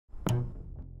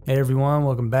Hey everyone,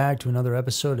 welcome back to another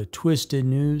episode of Twisted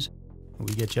News, where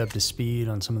we get you up to speed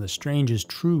on some of the strangest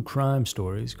true crime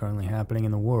stories currently happening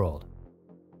in the world.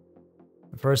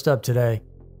 First up today,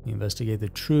 we investigate the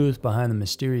truth behind the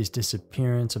mysterious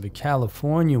disappearance of a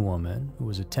California woman who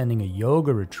was attending a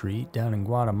yoga retreat down in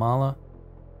Guatemala,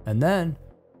 and then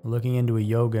we're looking into a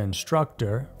yoga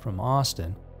instructor from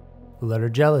Austin who let her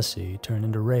jealousy turn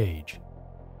into rage.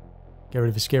 Get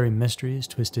ready for Scary Mysteries,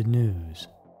 Twisted News.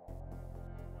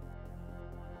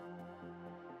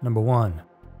 Number 1.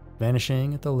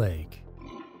 Vanishing at the lake.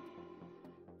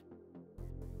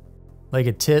 Lake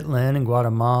Atitlan in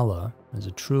Guatemala is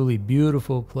a truly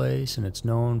beautiful place, and it's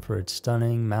known for its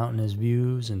stunning mountainous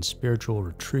views and spiritual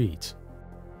retreats.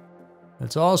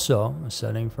 It's also a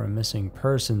setting for a missing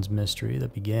persons mystery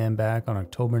that began back on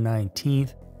October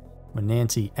 19th when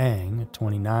Nancy Eng, a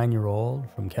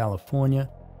 29-year-old from California,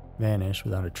 vanished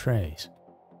without a trace.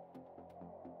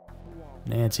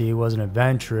 Nancy was an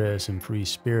adventurous and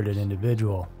free-spirited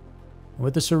individual.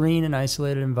 With the serene and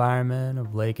isolated environment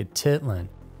of Lake Atitlan,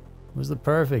 it was the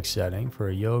perfect setting for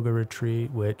a yoga retreat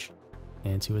which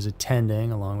Nancy was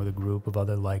attending along with a group of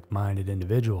other like-minded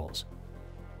individuals.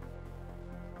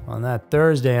 On that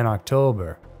Thursday in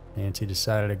October, Nancy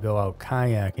decided to go out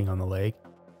kayaking on the lake,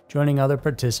 joining other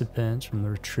participants from the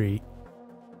retreat.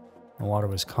 The water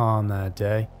was calm that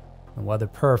day, the weather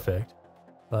perfect,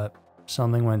 but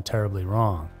something went terribly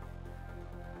wrong.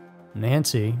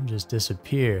 Nancy just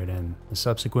disappeared, and the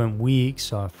subsequent weeks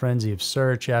saw a frenzy of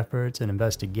search efforts and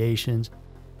investigations.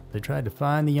 They tried to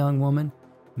find the young woman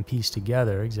and piece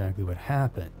together exactly what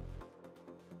happened.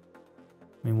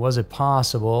 Was it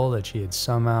possible that she had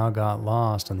somehow got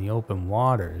lost on the open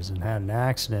waters and had an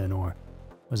accident, or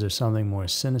was there something more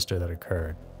sinister that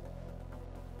occurred?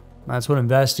 That's what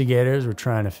investigators were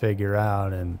trying to figure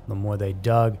out, and the more they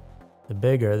dug, the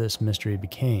bigger this mystery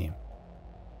became.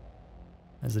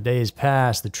 As the days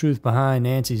passed, the truth behind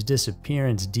Nancy's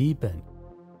disappearance deepened.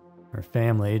 Her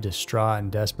family, distraught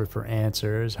and desperate for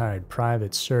answers, hired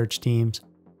private search teams,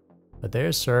 but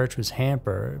their search was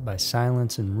hampered by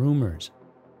silence and rumors.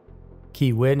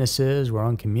 Key witnesses were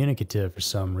uncommunicative for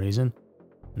some reason,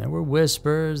 and there were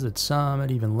whispers that some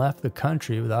had even left the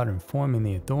country without informing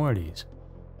the authorities.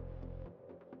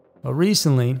 But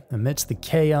recently, amidst the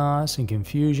chaos and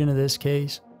confusion of this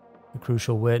case, a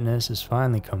crucial witness has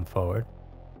finally come forward.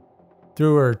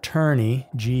 Through her attorney,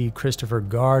 G. Christopher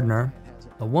Gardner,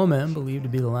 a woman believed to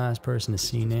be the last person to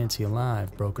see Nancy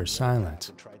alive broke her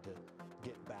silence.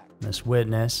 This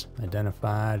witness,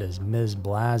 identified as Ms.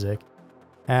 Blazik,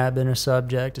 had been a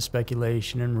subject to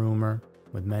speculation and rumor,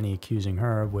 with many accusing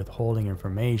her of withholding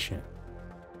information.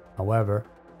 However,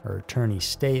 her attorney's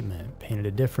statement painted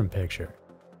a different picture.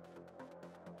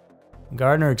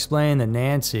 Gardner explained that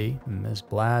Nancy and Ms.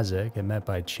 Blazik had met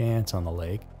by chance on the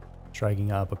lake,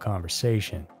 striking up a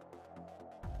conversation.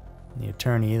 The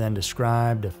attorney then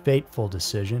described a fateful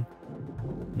decision.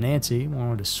 Nancy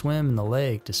wanted to swim in the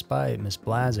lake despite Ms.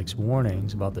 Blazik's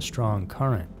warnings about the strong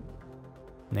current.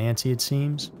 Nancy, it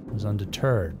seems, was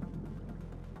undeterred.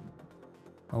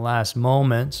 The last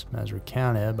moments, as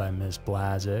recounted by Ms.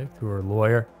 Blazik through her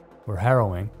lawyer, were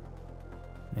harrowing.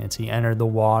 Nancy entered the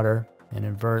water,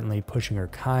 inadvertently pushing her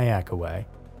kayak away.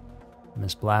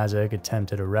 Ms. Blazik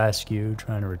attempted a rescue,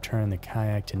 trying to return the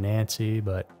kayak to Nancy,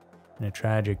 but in a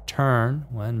tragic turn,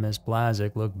 when Ms.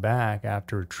 Blazik looked back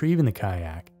after retrieving the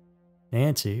kayak,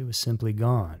 Nancy was simply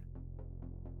gone.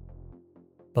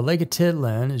 But Lake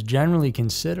Atitlan is generally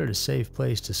considered a safe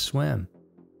place to swim,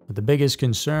 with the biggest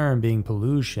concern being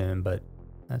pollution, but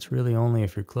that's really only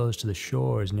if you're close to the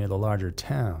shores near the larger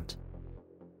towns.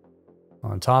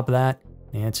 On top of that,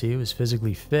 Nancy was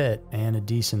physically fit and a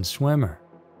decent swimmer.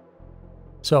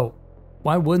 So,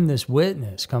 why wouldn't this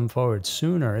witness come forward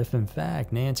sooner if in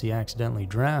fact Nancy accidentally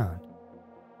drowned?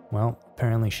 Well,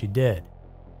 apparently she did.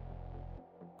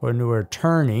 According to her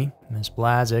attorney, Ms.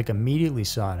 Blazik immediately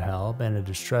sought help and a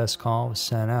distress call was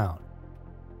sent out.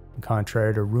 And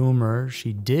contrary to rumors,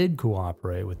 she did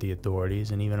cooperate with the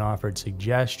authorities and even offered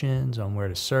suggestions on where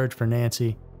to search for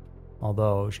Nancy,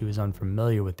 although she was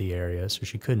unfamiliar with the area, so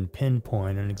she couldn't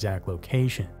pinpoint an exact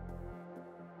location.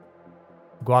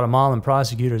 The Guatemalan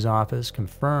prosecutor's office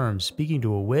confirmed speaking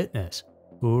to a witness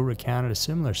who recounted a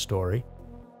similar story,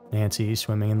 Nancy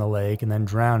swimming in the lake and then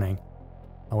drowning.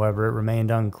 However, it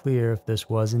remained unclear if this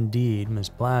was indeed Ms.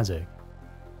 Blazik.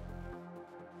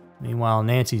 Meanwhile,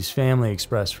 Nancy's family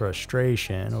expressed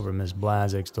frustration over Ms.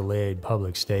 Blazik's delayed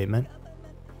public statement.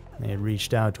 They had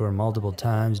reached out to her multiple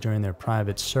times during their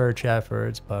private search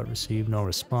efforts, but received no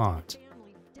response.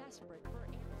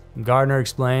 Gardner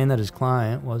explained that his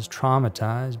client was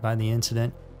traumatized by the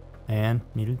incident and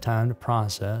needed time to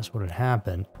process what had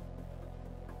happened.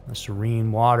 The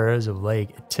serene waters of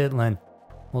Lake Titlin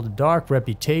hold a dark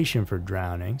reputation for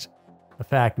drownings, a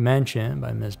fact mentioned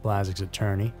by Ms. Blazek's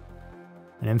attorney.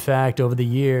 And in fact, over the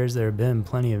years, there have been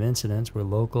plenty of incidents where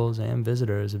locals and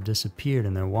visitors have disappeared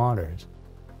in their waters.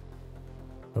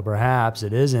 But perhaps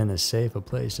it isn't as safe a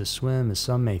place to swim as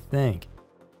some may think.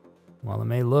 While it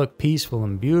may look peaceful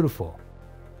and beautiful,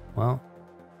 well,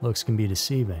 looks can be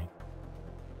deceiving.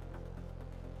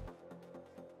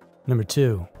 Number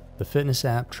 2, the fitness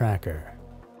app tracker.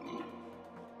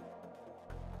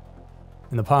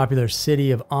 In the popular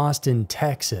city of Austin,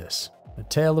 Texas, a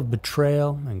tale of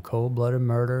betrayal and cold-blooded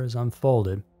murder is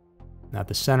unfolded. And at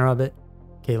the center of it,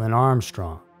 Caitlin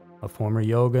Armstrong, a former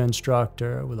yoga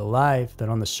instructor with a life that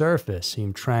on the surface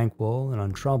seemed tranquil and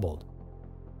untroubled.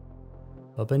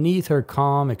 But beneath her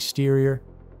calm exterior,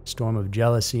 a storm of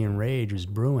jealousy and rage was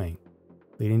brewing,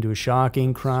 leading to a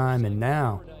shocking crime, and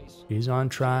now she's on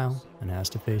trial and has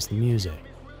to face the music.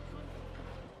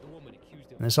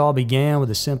 And this all began with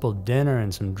a simple dinner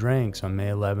and some drinks on May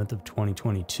 11th of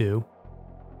 2022.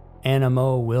 Anna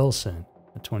Mo Wilson,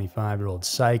 a 25-year-old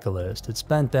cyclist, had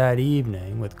spent that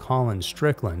evening with Colin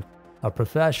Strickland, a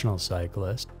professional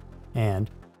cyclist, and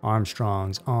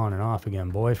Armstrong's on and off again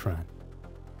boyfriend.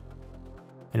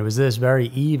 And it was this very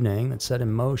evening that set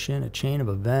in motion a chain of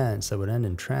events that would end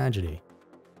in tragedy.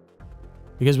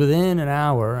 Because within an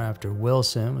hour after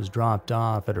Wilson was dropped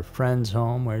off at her friend's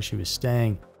home where she was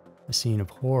staying, a scene of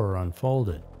horror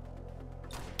unfolded.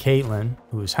 Caitlin,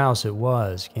 whose house it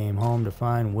was, came home to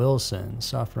find Wilson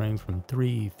suffering from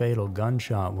 3 fatal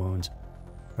gunshot wounds,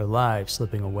 her life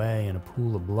slipping away in a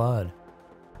pool of blood.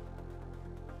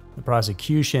 The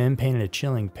prosecution painted a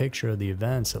chilling picture of the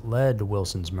events that led to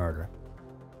Wilson's murder.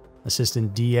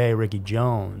 Assistant DA Ricky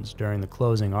Jones, during the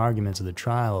closing arguments of the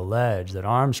trial, alleged that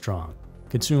Armstrong,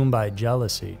 consumed by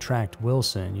jealousy, tracked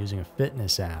Wilson using a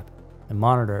fitness app and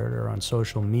monitored her on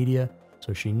social media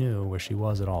so she knew where she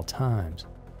was at all times.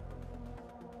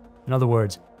 In other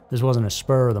words, this wasn't a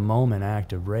spur-of-the-moment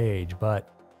act of rage, but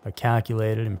a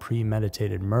calculated and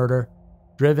premeditated murder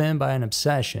driven by an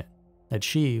obsession that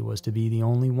she was to be the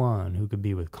only one who could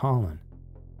be with Colin.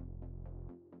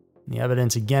 The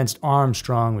evidence against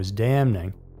Armstrong was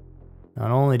damning. Not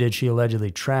only did she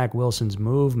allegedly track Wilson's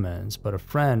movements, but a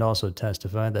friend also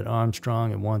testified that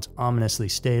Armstrong had once ominously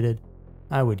stated,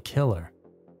 "I would kill her,"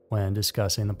 when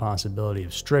discussing the possibility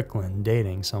of Strickland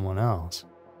dating someone else.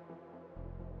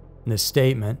 This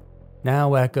statement,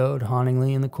 now echoed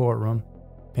hauntingly in the courtroom,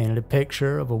 painted a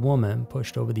picture of a woman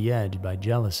pushed over the edge by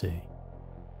jealousy.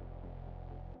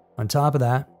 On top of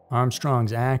that,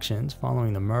 Armstrong's actions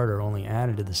following the murder only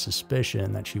added to the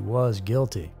suspicion that she was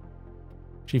guilty.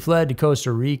 She fled to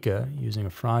Costa Rica using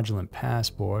a fraudulent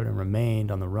passport and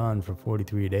remained on the run for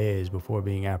 43 days before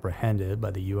being apprehended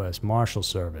by the U.S. Marshal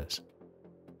Service.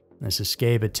 This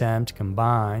escape attempt,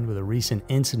 combined with a recent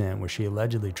incident where she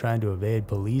allegedly tried to evade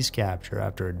police capture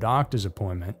after a doctor's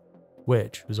appointment,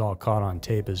 which was all caught on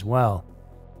tape as well,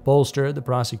 bolstered the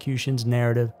prosecution's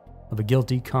narrative of a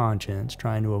guilty conscience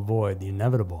trying to avoid the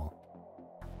inevitable.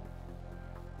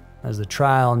 As the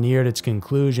trial neared its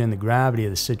conclusion, the gravity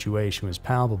of the situation was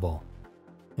palpable.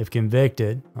 If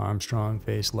convicted, Armstrong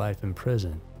faced life in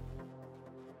prison.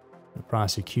 The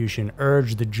prosecution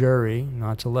urged the jury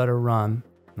not to let her run,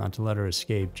 not to let her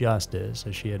escape justice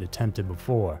as she had attempted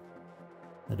before.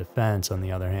 The defense, on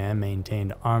the other hand,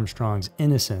 maintained Armstrong's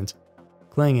innocence,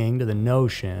 clinging to the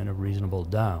notion of reasonable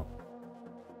doubt.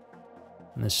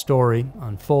 And this story,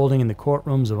 unfolding in the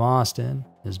courtrooms of Austin,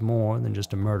 is more than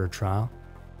just a murder trial.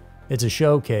 It's a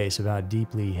showcase of how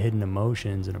deeply hidden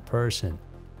emotions in a person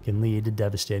can lead to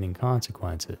devastating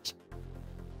consequences.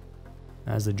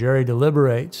 As the jury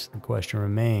deliberates, the question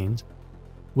remains,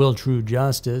 will true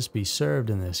justice be served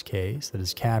in this case that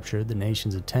has captured the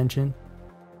nation's attention?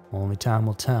 Only time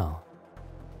will tell.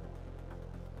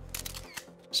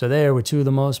 So there were 2 of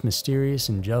the most mysterious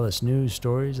and jealous news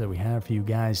stories that we have for you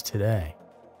guys today.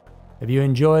 If you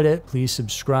enjoyed it, please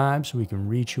subscribe so we can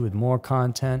reach you with more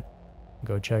content.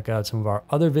 Go check out some of our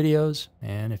other videos,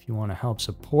 and if you want to help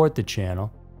support the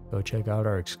channel, go check out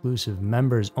our exclusive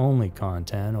members-only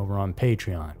content over on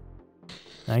Patreon.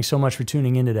 Thanks so much for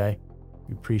tuning in today.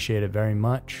 We appreciate it very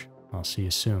much. I'll see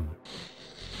you soon.